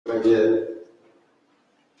get.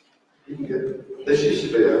 You can get. This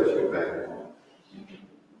should be out your back.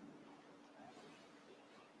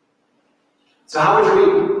 So how was your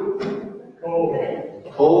week?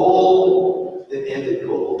 Cold. Cold. It ended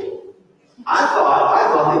cold. I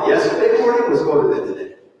thought that yesterday morning was colder than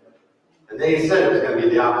today. And they said it was going to be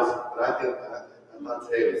the opposite. But I thought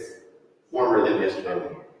today was warmer than yesterday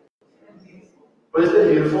morning. But it's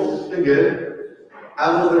been beautiful. It's been good. Had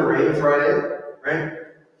a little bit of rain Friday, right?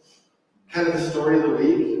 Kind of the story of the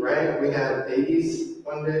week, right? We had 80s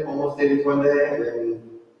one day, almost 80s one day, and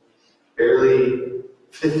then barely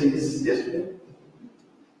 50s yesterday.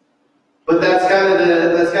 But that's kind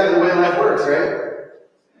of the way life works, right?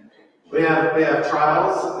 We have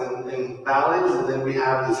trials and valleys, and then we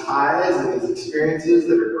have these highs and these experiences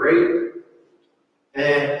that are great.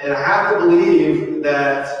 And I have to believe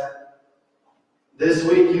that this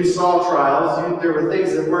week you saw trials. There were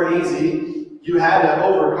things that weren't easy. You had to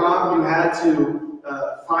overcome. You had to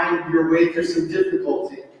find your way through some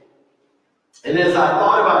difficulty. And as I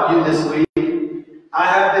thought about you this week, I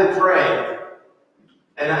have been praying.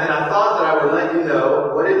 And I thought that I would let you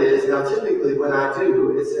know what it is. Now, typically when I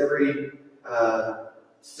do, it's every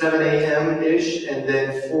 7 a.m.-ish and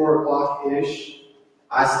then 4 o'clock-ish.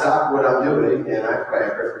 I stop what I'm doing and I pray. I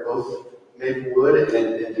pray for both Maplewood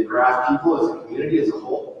and DeGraff people as a community, as a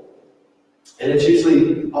whole. And it's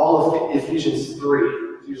usually all of Ephesians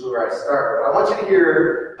 3. It's usually where I start. But I want you to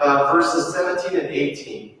hear verses 17 and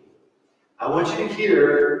 18. I want you to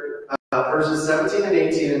hear verses 17 and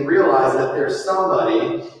 18 and realize that there's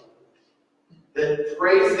somebody that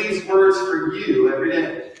prays these words for you every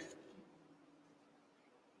day.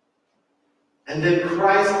 And then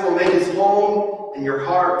Christ will make his home in your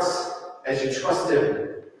hearts as you trust him.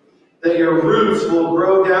 That your roots will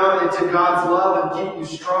grow down into God's love and keep you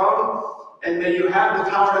strong. And may you have the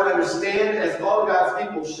power to understand, as all God's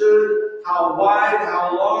people should, how wide,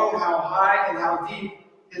 how long, how high, and how deep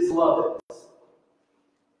his love is.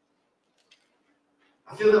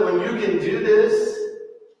 I feel that when you can do this,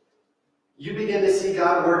 you begin to see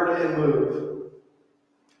God work and move.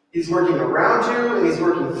 He's working around you and he's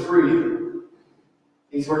working through you.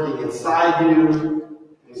 He's working inside you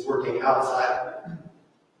and he's working outside you.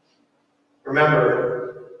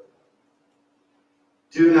 Remember,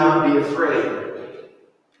 do not be afraid.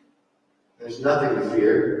 There's nothing to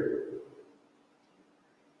fear.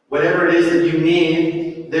 Whatever it is that you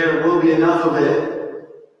need, there will be enough of it.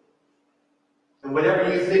 And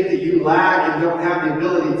whatever you think that you lack and don't have the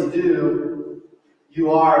ability to do,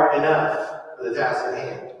 you are enough for the task at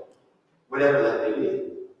hand, whatever that may be.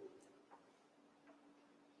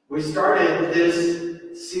 We started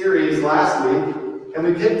this series last week, and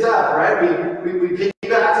we picked up, right? We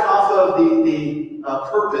piggybacked off of the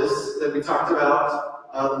purpose that we talked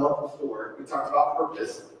about the month before. We talked about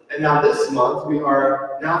purpose. And now this month, we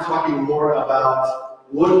are now talking more about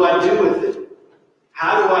what do I do with it?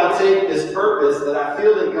 How do I take this purpose that I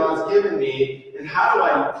feel that God's given me, and how do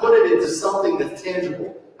I put it into something that's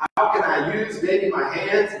tangible? How can I use maybe my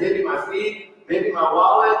hands, maybe my feet, maybe my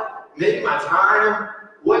wallet, maybe my time?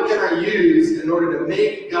 What can I use in order to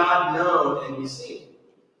make God known and be seen?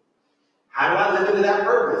 How do I live into that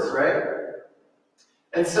purpose, right?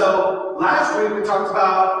 And so last week we talked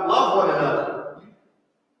about love one another.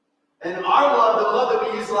 And our love, the love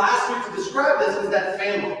that we used last week to describe this, is that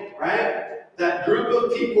family, right? That group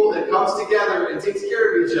of people that comes together and takes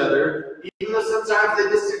care of each other. Even though sometimes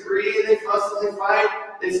they disagree and they fuss and they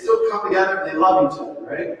fight, they still come together and they love each other,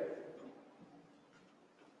 right?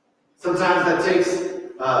 Sometimes that takes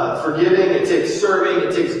forgiving, it takes serving,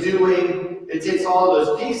 it takes doing, it takes all of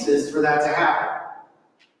those pieces for that to happen.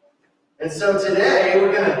 And so today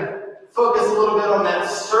we're going to focus a little bit on that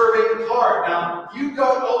serving part. Now, you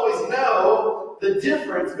don't always know the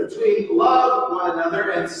difference between love one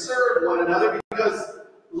another and serve one another, because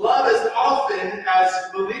love is often, as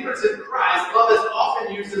believers in Christ, love is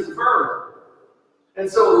often used as a verb. And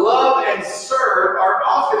so love and serve are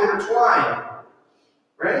often intertwined,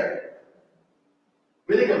 right?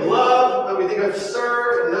 We think of love, but we think of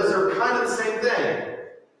serve, and those are kind of the same thing.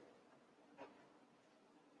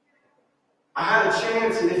 I had a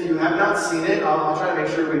chance, and if you have not seen it, I'll try to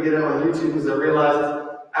make sure we get it on YouTube, because I realized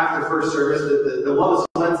after first service that the Wellness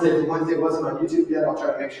Wednesday wasn't on YouTube yet. I'll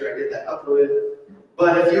try to make sure I get that uploaded.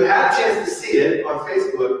 But if you had a chance to see it on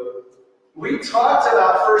Facebook, we talked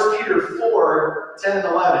about 1 Peter 4, 10 and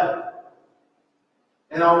 11.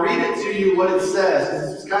 And I'll read it to you what it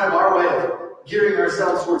says. It's kind of our way of gearing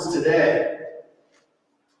ourselves towards today.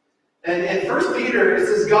 And in 1 Peter, it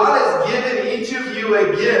says, God has given each of you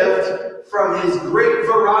a gift from his great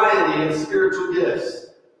variety of spiritual gifts.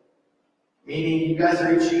 meaning you guys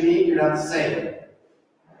are each unique, you're not the same.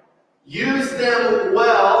 Use them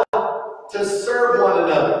well to serve one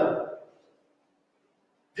another.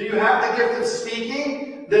 Do you have the gift of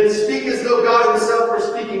speaking? Then speak as though God himself were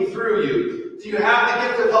speaking through you. Do you have the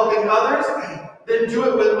gift of helping others? Then do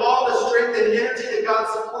it with all the strength and energy that God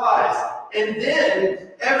supplies. And then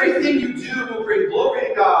everything you do will bring glory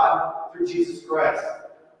to God through Jesus Christ.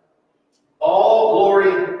 All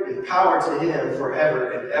glory and power to him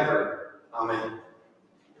forever and ever. Amen.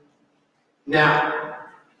 Now,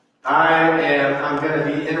 I'm going to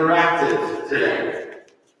be interactive today.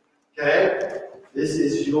 Okay? This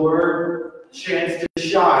is your chance to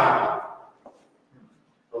shine.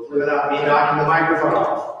 Hopefully without me knocking the microphone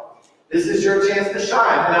off. This is your chance to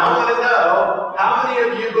shine. And I want to know, how many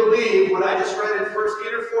of you believe what I just read in 1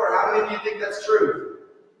 Peter 4? How many of you think that's true?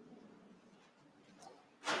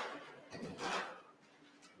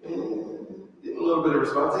 Getting a little bit of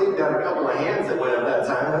response. You've got a couple of hands that went up that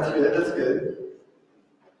time. That's good. That's good.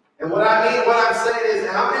 And what I'm saying is,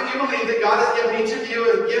 how many of you believe that God has given each of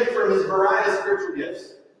you a gift from his variety of spiritual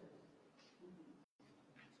gifts?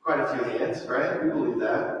 Quite a few hands, right? We believe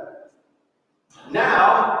that.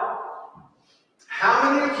 Now,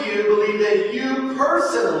 how many of you believe that you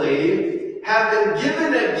personally have been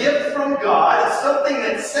given a gift from God, something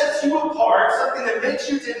that sets you apart, something that makes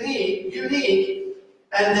you unique,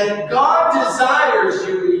 and that God desires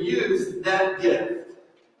you to use that gift?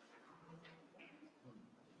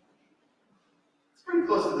 It's pretty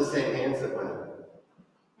close to the same hands that went up.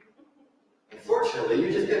 Unfortunately,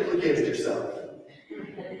 you just implicated yourself.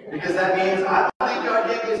 Because that means I believe God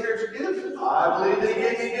gave me a spiritual gift. I believe that he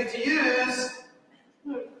gave me a gift to use.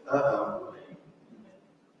 Uh-oh.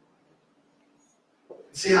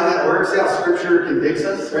 See how that works? See how Scripture convicts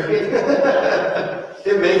us, right?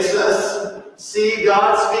 It makes us see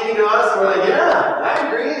God speaking to us, and we're like, yeah, I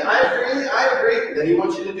agree. Then he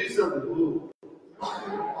wants you to do something. Ooh.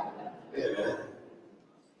 Wait a minute.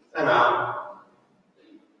 I'm out.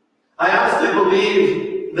 I honestly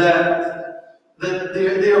believe that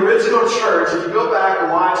the original church, if you go back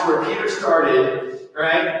and watch where Peter started,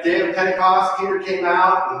 right? Day of Pentecost, Peter came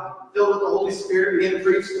out and filled with the Holy Spirit, began to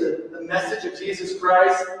preach the message of Jesus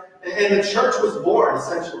Christ, and the church was born,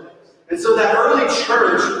 essentially. And so that early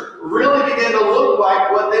church really began to look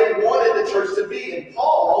like what they wanted the church to be. And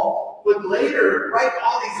Paul would later write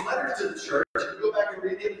all these letters to the church. If you go back and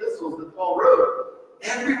read the epistles that Paul wrote,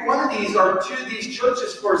 every one of these are to these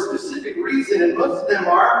churches for a specific reason, and most of them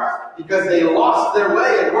are because they lost their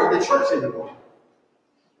way and weren't the church anymore.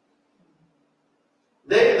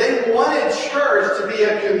 They wanted church to be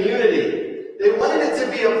a community. They wanted it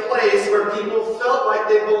to be a place where people felt like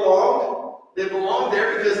they belonged. They belonged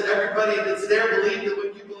there because everybody that's there believed that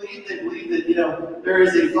what you believe. They believed that, there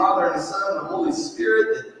is a Father and a Son and a Holy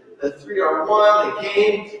Spirit, that the three are one.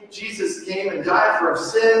 Jesus came and died for our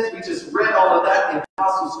sins. We just read all of that in the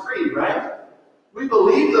Apostles' Creed, right? We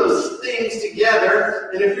believe those things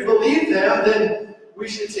together, and if we believe them, then we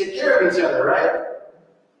should take care of each other, right?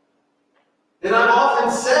 And I've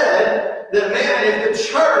often said that, man, if the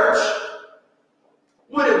church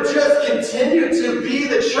would have just continued to be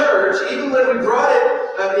the church, even when we brought it,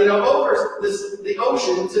 over the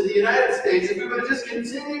ocean to the United States, if we would have just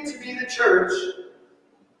continued to be the church,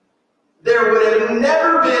 there would have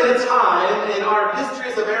never been a time in our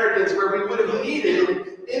history as Americans where we would have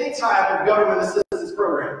needed any type of government assistance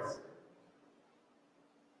programs.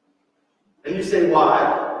 And you say,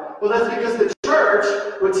 why? Well, that's because the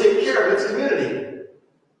church would take care of its community.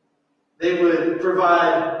 They would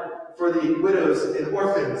provide for the widows and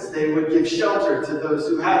orphans. They would give shelter to those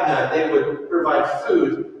who had none. They would provide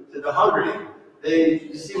food to the hungry.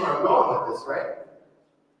 You see where I'm going with this, right?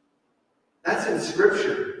 That's in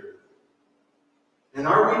Scripture. And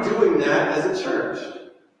are we doing that as a church?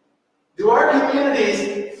 Do our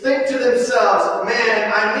communities think to themselves,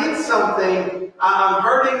 man, I need something. I'm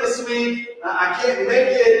hurting this week. I can't make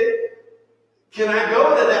it. Can I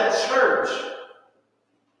go to that church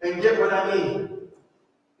and get what I need?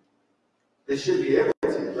 They should be able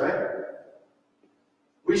to, right?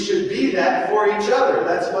 We should be that for each other.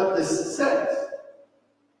 That's what this says.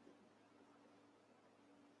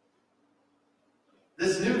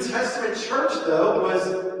 This New Testament church, though,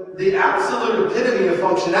 was the absolute epitome of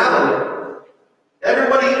functionality.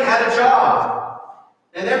 Everybody had a job.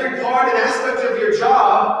 And every part and aspect of your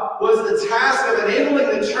job was the task of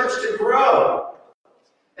enabling the church to grow.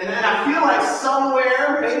 And I feel like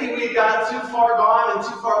somewhere, maybe we got too far gone and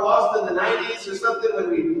too far lost in the 90s or something when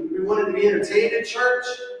we wanted to be entertained at church.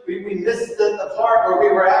 We missed the part where we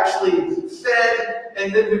were actually fed,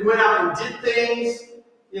 and then we went out and did things.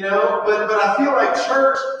 But I feel like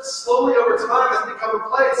church slowly over time has become a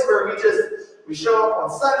place where we show up on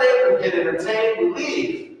Sunday, we get entertained, we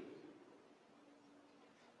leave.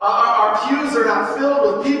 Our pews are not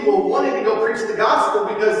filled with people wanting to go preach the gospel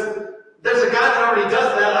because there's a guy that already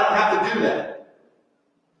does that, I don't have to do that.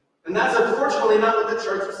 And that's unfortunately not what the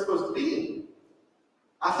church was supposed to be.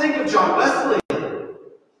 I think of John Wesley.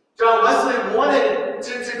 John Wesley wanted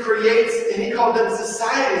to create, and he called them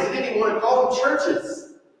societies. He didn't even want to call them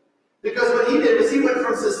churches. Because what he did was he went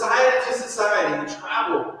from society to society. He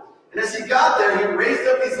traveled. And as he got there, he raised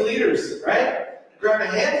up these leaders, right? Grabbed a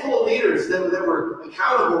handful of leaders that were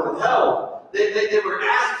accountable and held. They were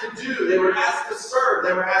asked to do. They were asked to serve.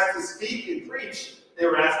 They were asked to speak and preach. They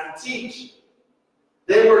were asked to teach.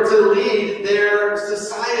 They were to lead their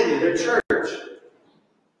society, their church.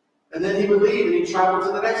 And then he would leave and he'd travel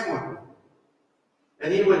to the next one.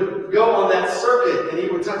 And he would go on that circuit and he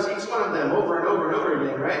would touch each one of them over and over and over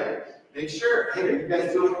again, right? Make sure, hey, are you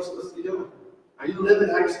guys doing what you're supposed to be doing? Are you living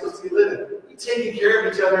how you're supposed to be living? Are you taking care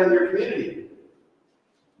of each other in your community?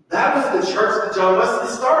 That was the church that John Wesley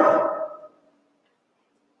started.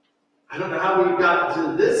 I don't know how we got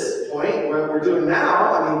to this point, what we're doing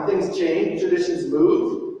now. I mean, things change, traditions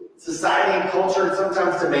move, society and culture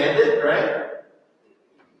sometimes demand it, right?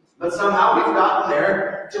 But somehow we've gotten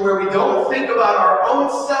there to where we don't think about our own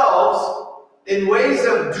selves in ways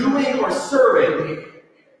of doing or serving,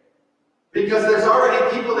 because there's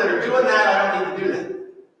already people that are doing that. I don't need to do that.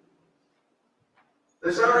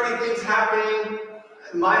 There's already things happening.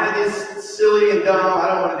 Mine is silly and dumb. I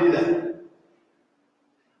don't want to do that.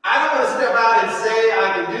 I don't want to step out and say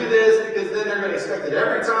I can do this because then they're going to expect it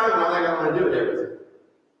every time, and I'm not going to want to do it every time.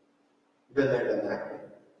 Been there, done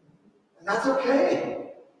that. And that's okay.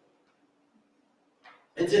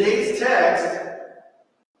 In today's text,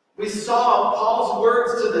 we saw Paul's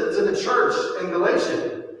words to the church in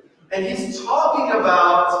Galatia. And he's talking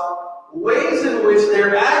about ways in which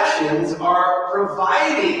their actions are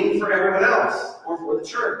providing for everyone else or for the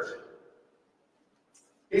church.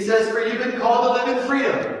 He says, for you've been called to live in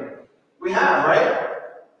freedom. We have, right?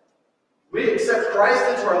 We accept Christ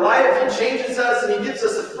into our life. He changes us and he gives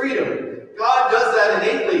us a freedom. God does that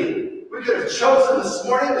innately. We could have chosen this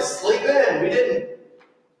morning to sleep in. We didn't.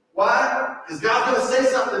 Why? Because God's going to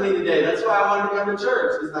say something to me today. That's why I wanted to come to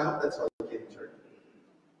church. At least I hope that's why I came to church.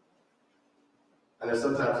 I know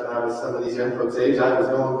sometimes when I was some of these young folks' age, I was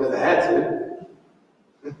going because I had to.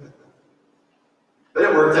 But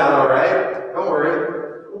it worked out all right. Don't worry.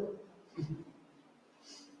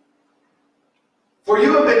 For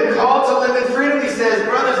you have been called to live in freedom, he says,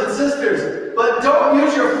 brothers and sisters. But don't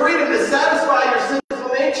use your freedom to satisfy your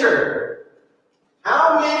sinful nature.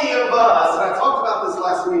 How many of us, and I talked about this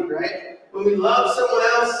last week, right? When we love someone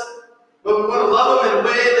else, but we want to love them in a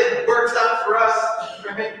way that works out for us,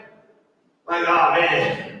 right? Like, oh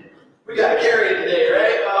man, we got Gary today,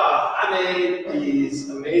 right? Oh, I made these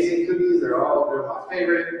amazing cookies. They're my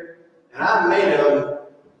favorite. And I made them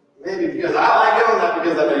maybe because I like them, not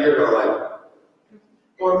because I know you're going to like them.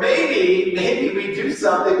 Or maybe we do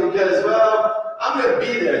something because, well, I'm going to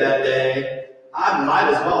be there that day. I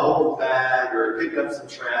might as well hold a bag or pick up some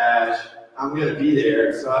trash. I'm going to be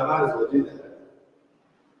there, so I might as well do that.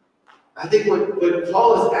 I think what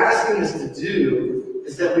Paul is asking us to do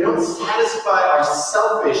is that we don't satisfy our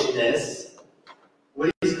selfishness,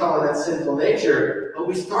 what he's calling that sinful nature, but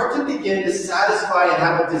we start to begin to satisfy and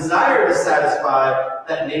have a desire to satisfy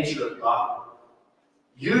that nature of God.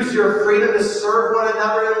 Use your freedom to serve one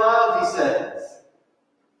another in love, he says.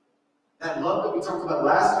 That love that we talked about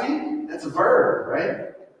last week, that's a verb, right?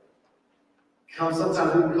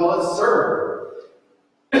 Sometimes we can call it serve.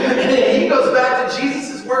 And he goes back to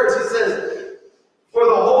Jesus' words. He says, for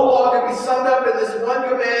the whole law can be summed up in this one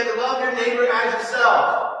command, love your neighbor as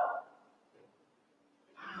yourself.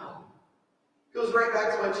 Wow. Goes right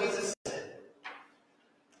back to what Jesus said.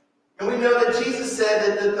 And we know that Jesus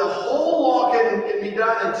said that the whole law can be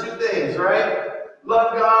done in two things, right?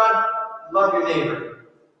 Love God, love your neighbor.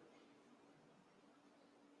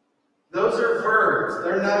 Those are verbs.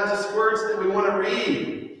 They're not just words that we want to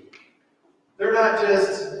read. They're not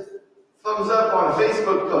just thumbs up on a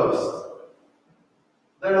Facebook post.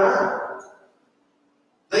 They're not.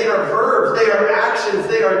 They are verbs. They are actions.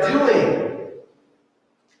 They are doing.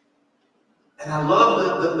 And I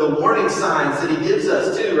love the warning signs that he gives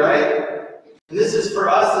us too, right? And this is for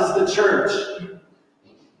us as the church.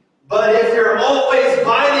 But if you're always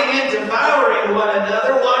biting and devouring one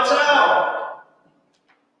another, watch out.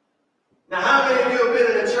 Now, how many of you have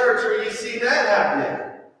been in a church where you see that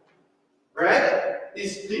happening? Right?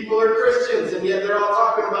 These people are Christians, and yet they're all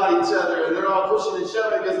talking about each other, and they're all pushing and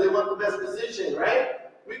shoving because they want the best position, right?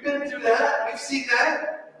 We've been through that. We've seen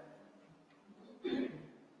that.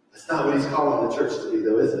 That's not what he's calling the church to be,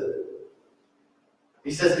 though, is it?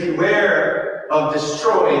 He says, beware of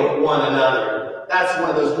destroying one another. That's one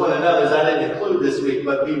of those one another's I didn't include this week,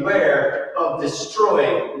 but beware of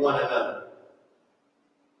destroying one another.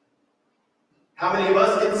 How many of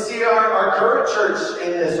us can see our current church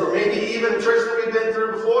in this, or maybe even church that we've been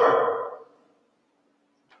through before?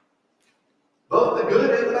 Both the good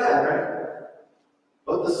and the bad, right?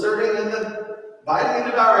 Both the serving and the biting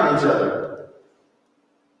and devouring each other.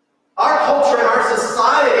 Our culture and our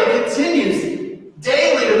society continues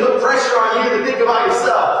daily to put pressure on you to think about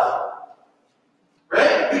yourself.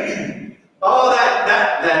 Right? Oh,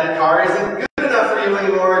 that car isn't good enough for you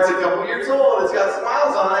anymore. It's a couple years old. It's got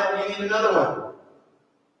smiles on it. You need another one.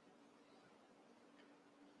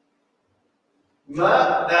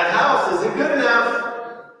 But that house isn't good enough.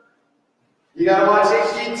 You got to watch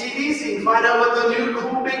HGTV so you can find out what the new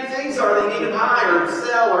cool big things are they need to buy or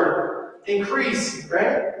sell or increase,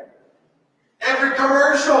 right? Every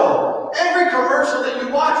commercial that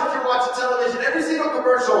you watch if you're watching television, every single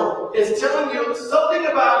commercial is telling you something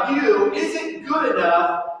about you isn't good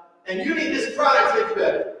enough and you need this product to make you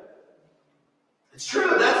better. It's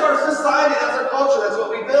true. That's our society. That's our culture. That's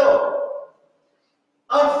what we build.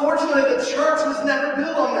 Unfortunately, the church was never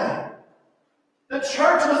built on that. The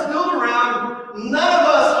church was built around none of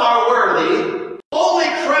us are worthy. Only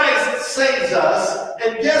Christ saves us.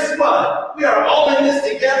 And guess what? We are all in this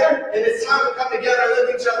together, and it's time to come together,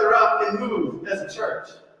 lift each other up, and move as a church.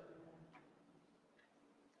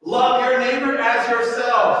 Love your neighbor as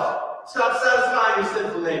yourself. Stop satisfying your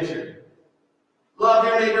sinful nature. Love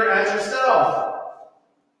your neighbor as yourself.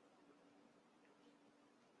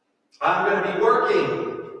 I'm going to be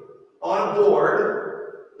working on a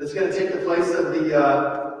board that's going to take the place of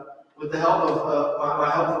with the help of my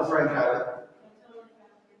helpful friend, Kylie.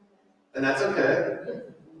 And that's okay.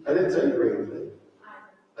 I didn't tell you to bring anything.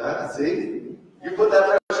 See? You put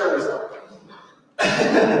that pressure on yourself.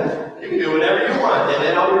 You can do whatever you want, and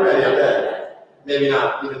then I'll be ready, I bet. Maybe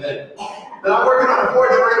not, even then. But I'm working on a board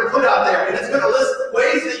that we're going to put out there, and it's going to list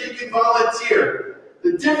ways that you can volunteer.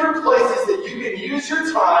 The different places that you can use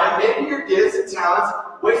your time, maybe your gifts and talents,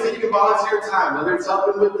 ways that you can volunteer your time, whether it's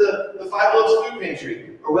helping with the Five Loaves Food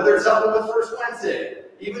Pantry, or whether it's helping with First Wednesday.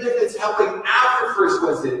 Even if it's helping after First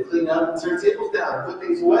Wednesday to clean up and turn tables down and put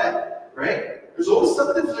things away, right? There's always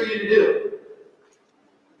something for you to do.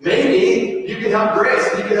 Maybe you can help Grace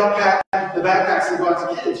and you can help pack the backpacks that go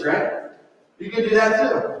out to kids, right? You can do that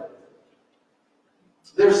too.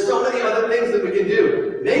 There's so many other things that we can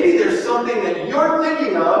do. Maybe there's something that you're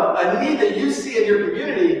thinking of, a need that you see in your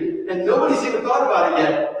community, and nobody's even thought about it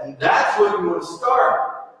yet, and that's what you want to start.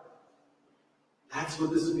 That's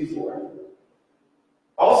what this will be for.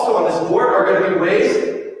 Also on this board are going to be ways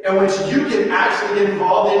in which you can actually get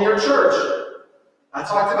involved in your church. I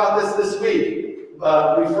talked about this week.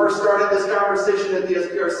 We first started this conversation at the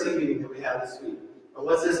SPRC meeting that we had this week. And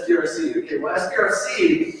what's SPRC? Okay, well,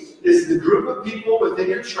 SPRC is the group of people within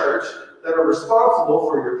your church that are responsible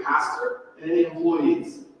for your pastor and any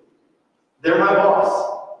employees. They're my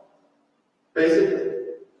boss, basically.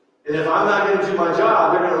 And if I'm not going to do my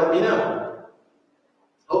job, they're going to let me know.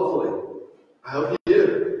 Hopefully. I hope you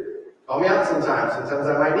do. Call me out sometimes. Sometimes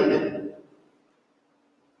I might need it.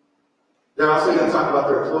 They're also going to talk about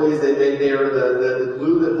their employees. They are the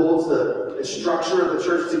glue that holds the structure of the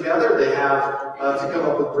church together. They have to come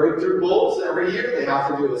up with breakthrough goals every year. They have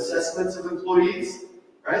to do assessments of employees.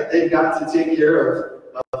 Right? They've got to take care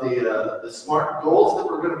of the SMART goals that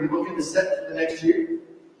we're going to be looking to set for the next year.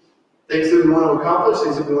 Things that we want to accomplish,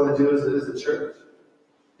 things that we want to do as a church.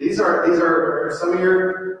 These are some of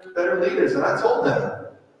your better leaders. And I told them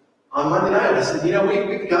on Monday night, I said,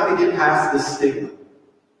 we've got to get past this stigma.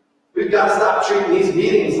 We've got to stop treating these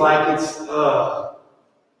meetings like it's,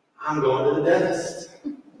 I'm going to the dentist.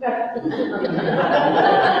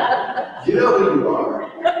 You know who you are.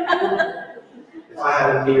 If I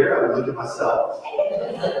had a mirror, I would look at myself.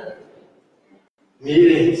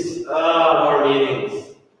 Meetings. Oh, more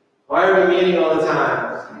meetings. Why are we meeting all the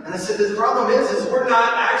time? And I said, the problem is we're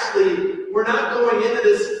not going into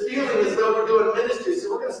this feeling as though we're doing ministry, so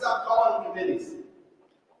we're going to stop calling them committees.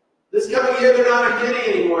 This coming year, they're not a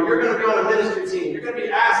committee anymore. You're going to be on a ministry team. You're going to be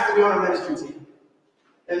asked to be on a ministry team.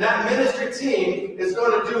 And that ministry team is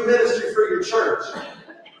going to do ministry for your church.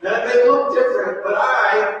 Now, it may look different, but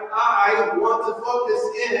I want to focus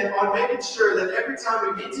in on making sure that every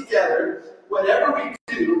time we meet together, whatever we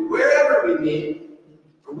do, wherever we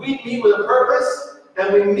meet with a purpose,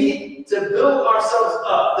 and we meet to build ourselves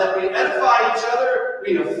up, that we edify each other,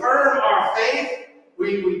 we affirm our faith,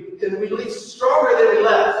 we leave stronger than we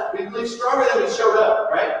left. We leave stronger than we showed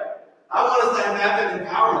up, right? I want us to have that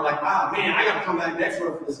empowerment, like, wow, man, I got to come back next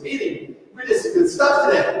month for this meeting. We did some good stuff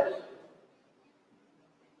today.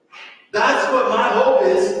 That's what my hope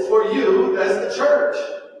is for you as the church.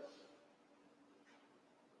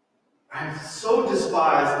 I so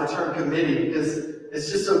despise the term committee because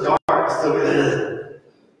it's just so dark. So,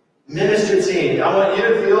 ministry team. I want you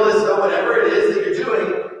to feel as though whatever it is that you're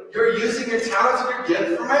doing, you're using your talents and your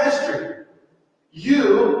gift for ministry.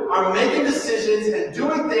 You are making decisions and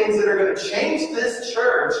doing things that are going to change this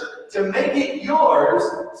church to make it yours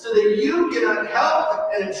so that you can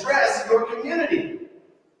help and address your community.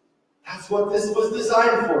 That's what this was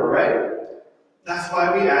designed for, right? That's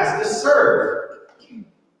why we ask to serve.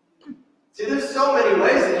 See, there's so many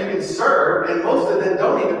ways that you can serve, and most of them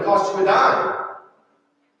don't even cost you a dime.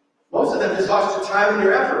 Most of them just cost your time and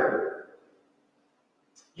your effort.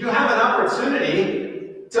 You have an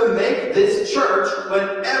opportunity to make this church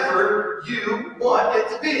whatever you want it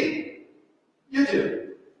to be. You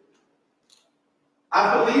do.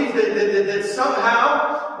 I believe that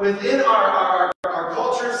somehow within our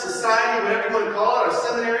culture, society, whatever you want to call it, our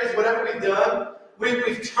seminaries, whatever we've done,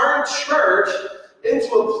 we've turned church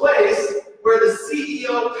into a place where the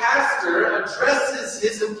CEO pastor addresses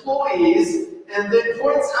his employees and then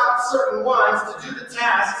points out certain ones to do the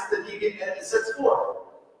tasks that he sets forth.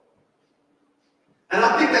 And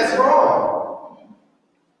I think that's wrong.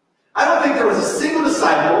 I don't think there was a single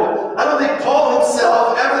disciple, I don't think Paul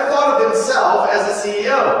himself ever thought of himself as a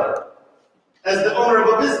CEO, as the owner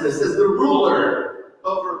of a business, as the ruler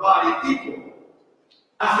over a body of people.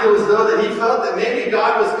 I feel as though that he felt that maybe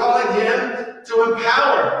God was calling him to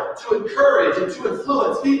empower, to encourage, and to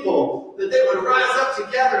influence people, that they would rise up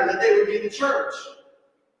together and that they would be the church.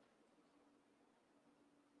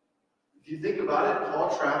 If you think about it,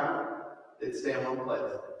 Paul traveled. They'd stay in one place.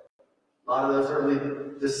 A lot of those early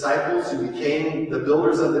disciples who became the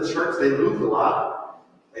builders of the church, they moved a lot.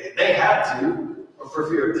 They had to, for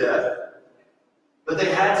fear of death. But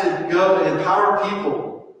they had to go and empower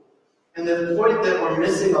people. And the point that we're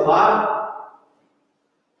missing a lot,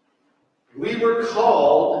 we were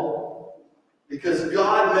called because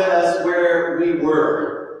God met us where we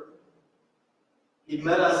were. He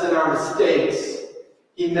met us in our mistakes.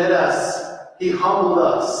 He met us. He humbled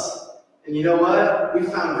us. And you know what? We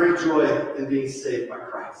found great joy in being saved by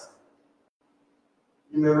Christ.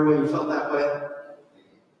 You remember when you felt that way? Like,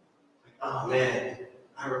 oh man,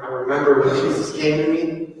 I remember when Jesus came to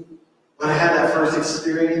me, when I had that first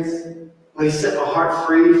experience, when he set my heart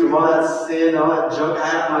free from all that sin, all that junk I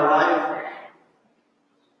had in my life.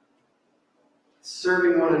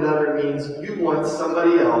 Serving one another means you want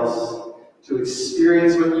somebody else to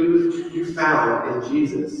experience what you found in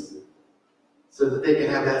Jesus, so that they can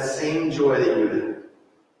have that same joy that you had.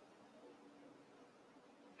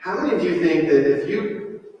 How many of you think that if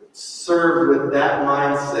you served with that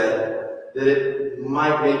mindset, that it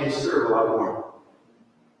might make you serve a lot more?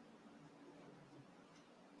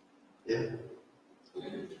 Yeah.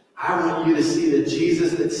 I want you to see the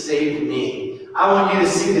Jesus that saved me. I want you to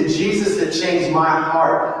see the Jesus that changed my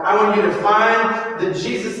heart. I want you to find the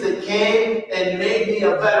Jesus that came and made me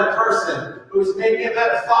a better person, who's made me a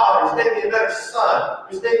better father, who's made me a better son,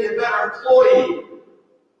 who's made me a better employee.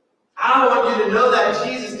 I want you to know that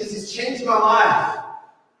Jesus because he's changed my life.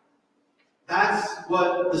 That's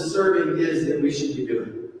what the serving is that we should be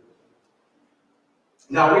doing.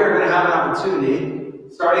 Now, we are going to have an opportunity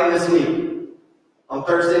starting this week. On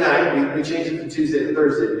Thursday night, we changed it from Tuesday to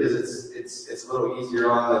Thursday because it's a little easier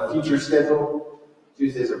on the future schedule.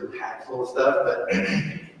 Tuesdays are packed full of stuff, but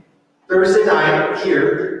Thursday night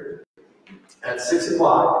here at 6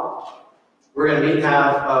 o'clock, we're going to meet and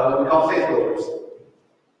have what we call Faith Builders.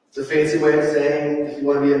 It's a fancy way of saying if you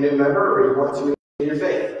want to be a new member or you want to in your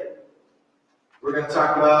faith. We're going to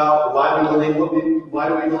talk about why do we believe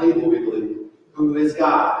what we believe? Who is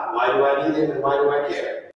God? Why do I need him and why do I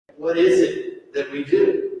care? What is it that we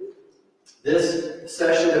do? This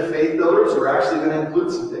session of Faith Builders, we're actually going to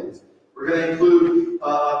include some things. We're going to include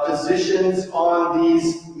positions on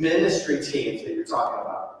these ministry teams that you're talking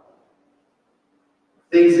about.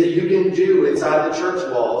 Things that you can do inside the church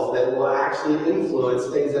walls that will actually influence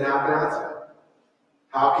things that happen outside.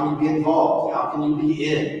 How can you be involved? How can you be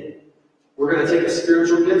in? We're going to take a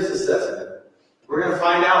spiritual gifts assessment. We're going to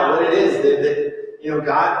find out what it is that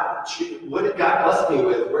God, what did God bless me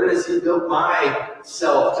with? Where does he build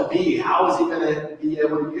myself to be? How is he going to be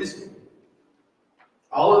able to use me?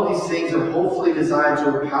 All of these things are hopefully designed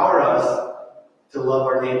to empower us to love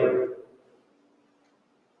our neighbor.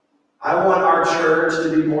 I want our church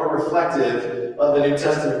to be more reflective of the New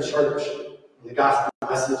Testament church, the gospel.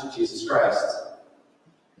 message of Jesus Christ.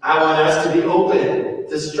 I want us to be open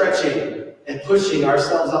to stretching and pushing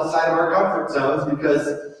ourselves outside of our comfort zones,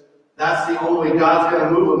 because that's the only way God's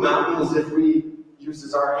going to move a mountain, is if we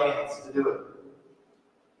uses our hands to do it.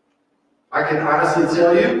 I can honestly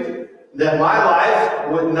tell you that my life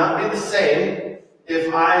would not be the same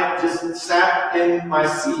if I just sat in my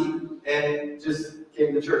seat and just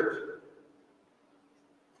came to church.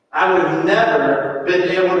 I would have never been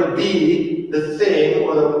able to be the thing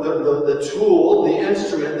or the tool, the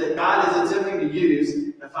instrument that God is attempting to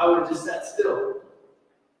use if I would have just sat still.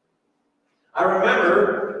 I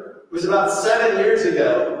remember, it was about 7 years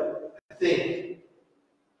ago, I think. It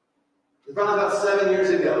was probably about 7 years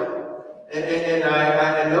ago. And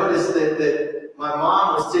I noticed that my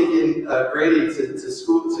mom was taking Grady to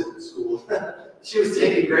school. She was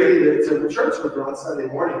taking Grady to church with her on Sunday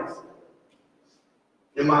mornings.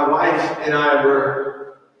 And my wife and I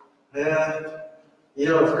were,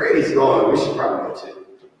 if Grady's going, we should probably go too.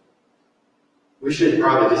 We should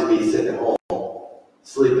probably just be sitting at home,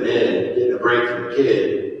 sleeping in, getting a break from the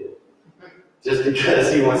kid, just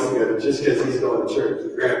because he wants to go, just because he's going to church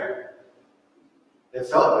with Grandma. It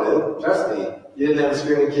felt good, trust me. You didn't have a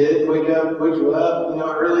screaming kid wake you up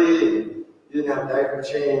early, and you didn't have diaper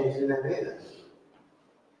change, you didn't have any of that.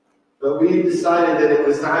 But we decided that it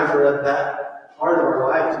was time for that part of our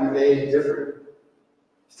life to be made different.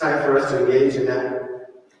 It's time for us to engage in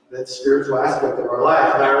that spiritual aspect of our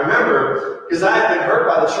life. And I remember, because I had been hurt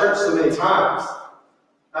by the church so many times.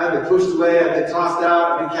 I had been pushed away, I'd been tossed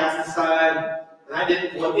out, I'd been cast aside, and I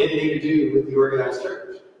didn't want anything to do with the organized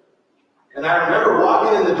church. And I remember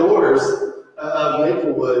walking in the doors of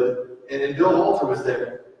Maplewood, and Bill Halter was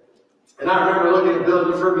there. And I remember looking at Bill,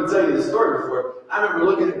 you've heard me tell you this story before. I remember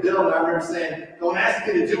looking at Bill, and I remember saying, don't ask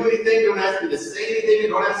me to do anything, don't ask me to say anything,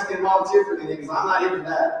 don't ask me to volunteer for anything, because I'm not here for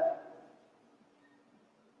that.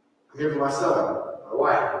 I'm here for my son, my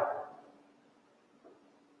wife.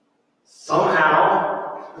 Somehow,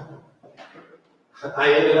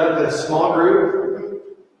 I ended up in a small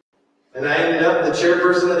group, and I ended up the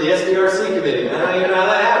chairperson of the SDRC committee. I don't even know how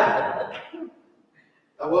that happened.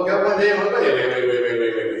 I woke up one day and went,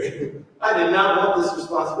 wait. I did not want this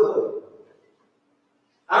responsibility.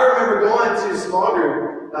 I remember going to a small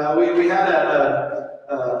group. We had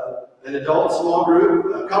an adult small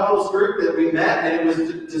group, a couples group that we met, and it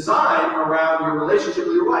was designed around your relationship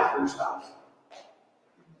with your wife or your spouse.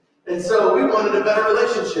 And so we wanted a better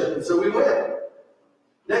relationship, and so we went.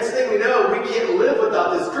 Next thing we know, we can't live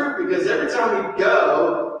without this group, because every time we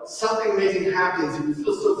go, something amazing happens, and we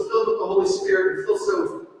feel so filled with the Holy Spirit, we feel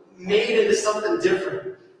so made into something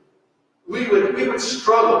different. We would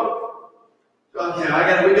struggle. Okay,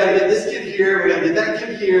 we gotta get this kid here, we gotta get that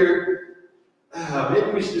kid here.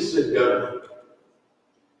 Maybe we just should go.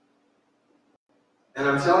 And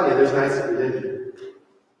I'm telling you, there's nights that we didn't.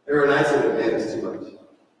 There were nights that we did too much.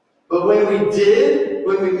 But when we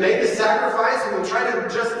made the sacrifice, when we tried to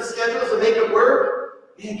adjust the schedules and make it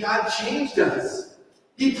work, man, God changed us.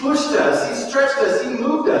 He pushed us. He stretched us. He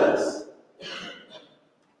moved us.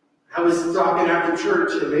 I was talking after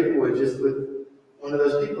church in Maplewood just with one of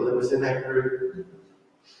those people that was in that group.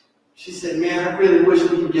 She said, man, I really wish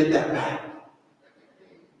we could get that back.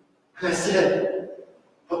 And I said,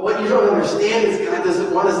 but what you don't understand is God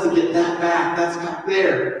doesn't want us to get that back. That's not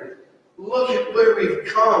there. Look at where we've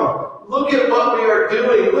come. Look at what we are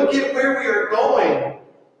doing. Look at where we are going.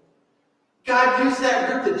 God used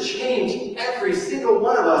that group to change every single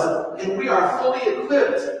one of us, and we are fully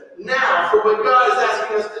equipped now for what God is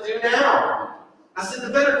asking us to do now. I said, the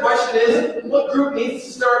better question is, what group needs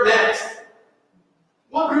to start next?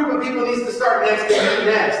 What group of people needs to start next and do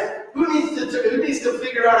next? Who needs to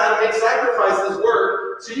figure out how to make sacrifices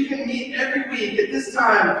work so you can meet every week at this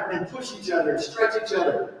time and push each other, and stretch each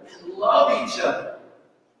other, and love each other?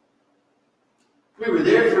 We were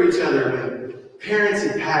there for each other when parents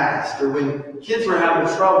had passed, or when kids were having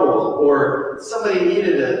trouble, or somebody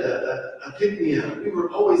needed a pick-me-up. We were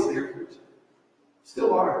always there for each other.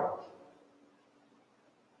 Still are.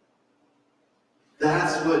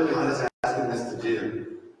 That's what God is asking us to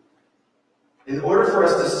do. In order for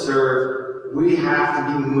us to serve, we have to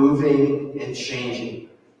be moving and changing.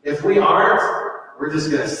 If we aren't, we're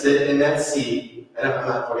just going to sit in that seat, and I'm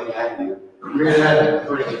not pointing at you. I'm pointing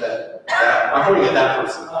at that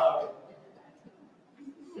person.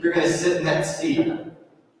 You're going to sit in that seat,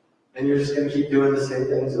 and you're just going to keep doing the same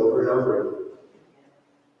things over and over again.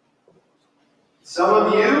 Some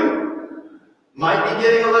of you might be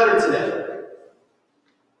getting a letter today.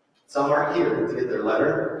 Some aren't here to get their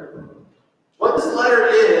letter. What this letter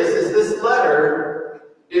is this letter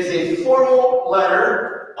is a formal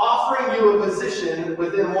letter offering you a position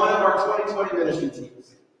within one of our 2020 ministry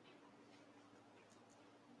teams.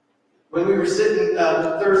 When we were sitting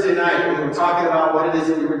Thursday night, when we were talking about what it is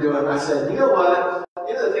that we were doing, I said, you know what?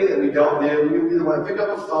 You know the thing that we don't do? We either want to pick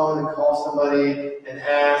up a phone and call somebody and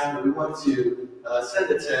ask, or we want to send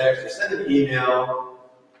a text or send an email.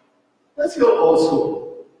 Let's go old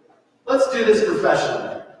school. Let's do this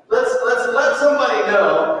professionally. Let's let somebody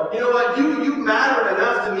know, you know what, you matter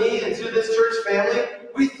enough to me and to this church family.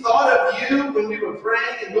 We thought of you when we were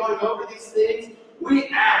praying and going over these things. We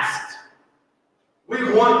asked.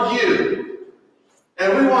 We want you.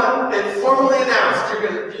 And we want it formally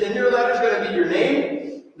announced. In your letter is going to be your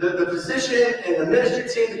name, the position, and the ministry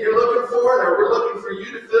team that you're looking for, or we're looking for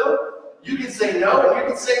you to fill. You can say no, and you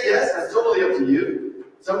can say yes. That's totally up to you.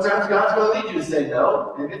 Sometimes God's going to lead you to say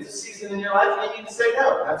no. Maybe it's a season in your life and you need to say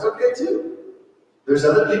no. That's okay too. There's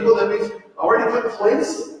other people that we've already put in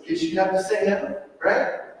place in case you have to say no,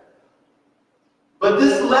 right? But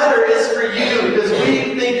this letter is for you because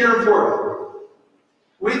we think you're important.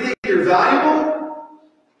 We think you're valuable,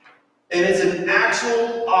 and it's an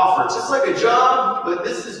actual offer. Just like a job, but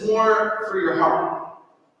this is more for your heart.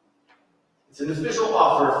 It's an official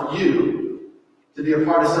offer for you to be a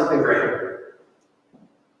part of something greater.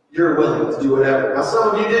 You're willing to do whatever. Now, some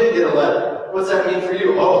of you didn't get a letter. What's that mean for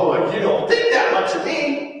you? Oh, well, you don't think that much of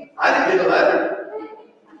me. I didn't get a letter.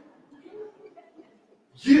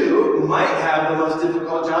 You might have the most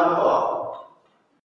difficult job of